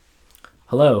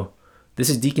Hello, this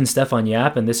is Deacon Stefan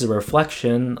Yap, and this is a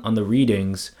reflection on the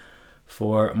readings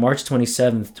for March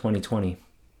 27th, 2020.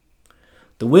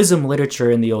 The wisdom literature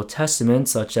in the Old Testament,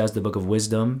 such as the Book of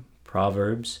Wisdom,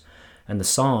 Proverbs, and the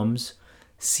Psalms,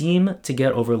 seem to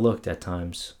get overlooked at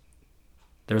times.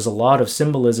 There's a lot of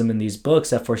symbolism in these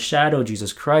books that foreshadow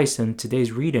Jesus Christ, and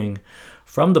today's reading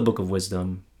from the Book of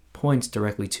Wisdom points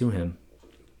directly to him.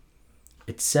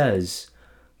 It says,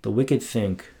 "The wicked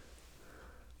think,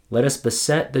 'Let us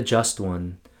beset the just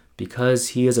one, because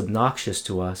he is obnoxious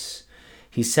to us.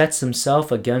 He sets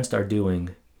himself against our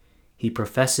doing. He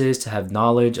professes to have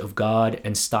knowledge of God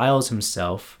and styles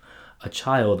himself a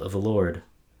child of the Lord.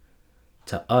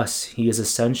 To us he is a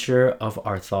censure of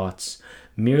our thoughts.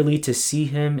 Merely to see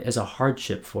him is a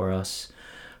hardship for us,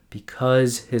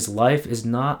 because his life is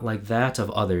not like that of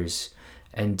others,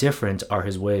 and different are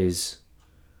his ways.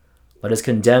 Let us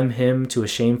condemn him to a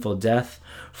shameful death,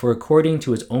 for according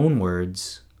to his own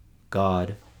words,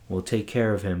 God will take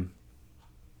care of him."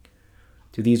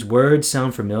 Do these words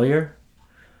sound familiar?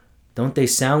 Don't they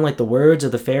sound like the words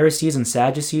of the Pharisees and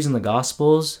Sadducees in the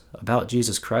Gospels about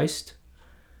Jesus Christ?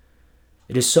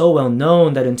 It is so well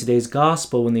known that in today's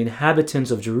Gospel, when the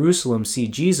inhabitants of Jerusalem see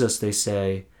Jesus, they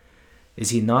say, "Is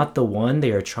he not the one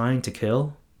they are trying to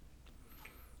kill?"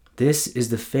 This is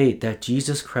the fate that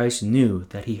Jesus Christ knew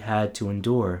that he had to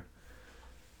endure.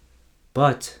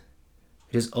 But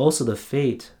it is also the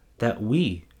fate that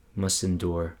we must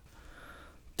endure.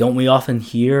 Don't we often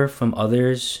hear from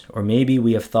others, or maybe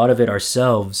we have thought of it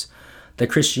ourselves,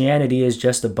 that Christianity is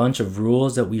just a bunch of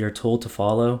rules that we are told to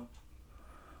follow?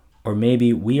 Or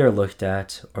maybe we are looked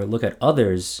at, or look at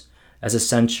others, as a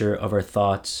censure of our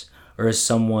thoughts, or as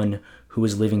someone who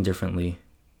is living differently.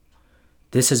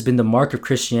 This has been the mark of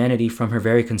Christianity from her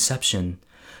very conception.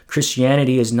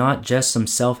 Christianity is not just some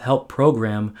self-help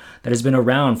program that has been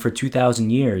around for 2,000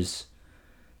 years.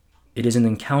 It is an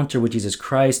encounter with Jesus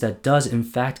Christ that does in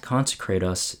fact consecrate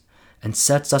us and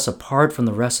sets us apart from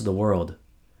the rest of the world.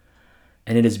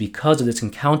 And it is because of this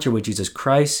encounter with Jesus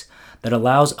Christ that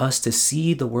allows us to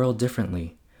see the world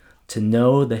differently, to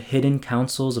know the hidden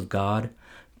counsels of God,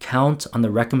 count on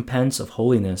the recompense of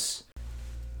holiness,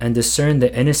 and discern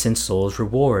the innocent soul's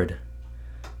reward.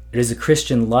 It is the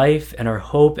Christian life and our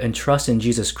hope and trust in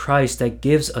Jesus Christ that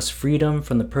gives us freedom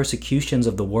from the persecutions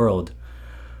of the world,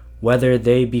 whether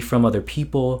they be from other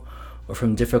people or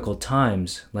from difficult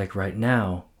times, like right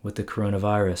now with the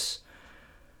coronavirus.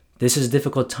 This is a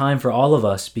difficult time for all of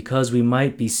us because we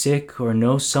might be sick or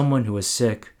know someone who is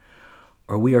sick,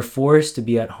 or we are forced to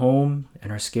be at home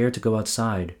and are scared to go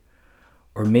outside,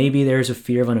 or maybe there is a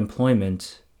fear of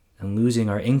unemployment and losing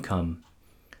our income.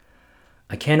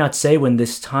 I cannot say when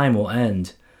this time will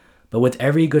end, but with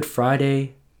every Good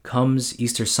Friday comes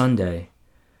Easter Sunday.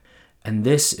 And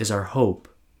this is our hope,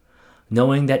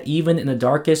 knowing that even in the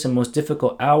darkest and most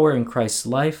difficult hour in Christ's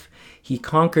life, he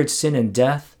conquered sin and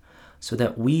death so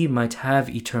that we might have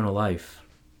eternal life.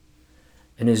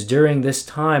 And it is during this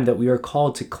time that we are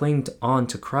called to cling on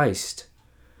to Christ,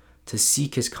 to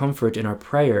seek his comfort in our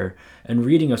prayer and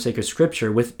reading of sacred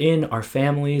scripture within our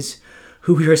families,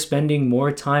 who we are spending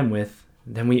more time with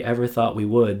than we ever thought we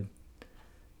would,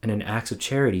 and in acts of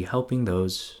charity helping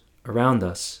those around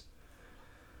us.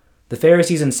 The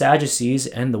Pharisees and Sadducees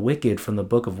and the wicked from the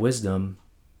Book of Wisdom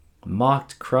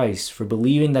mocked Christ for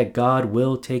believing that God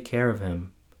will take care of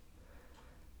him.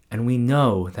 And we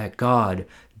know that God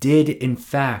did in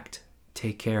fact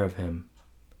take care of him.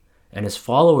 And as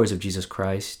followers of Jesus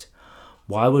Christ,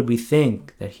 why would we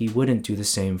think that he wouldn't do the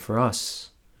same for us?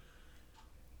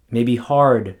 It may be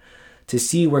hard to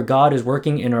see where God is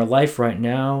working in our life right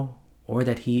now, or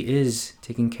that he is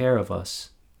taking care of us.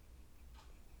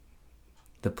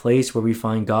 The place where we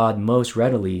find God most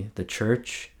readily, the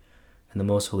church and the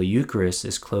Most Holy Eucharist,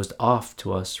 is closed off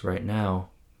to us right now.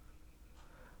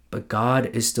 But God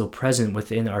is still present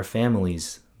within our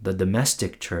families, the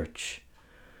domestic church.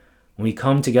 When we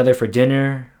come together for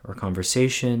dinner or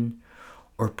conversation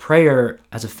or prayer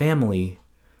as a family,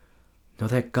 know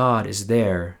that God is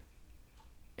there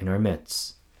in our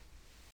midst.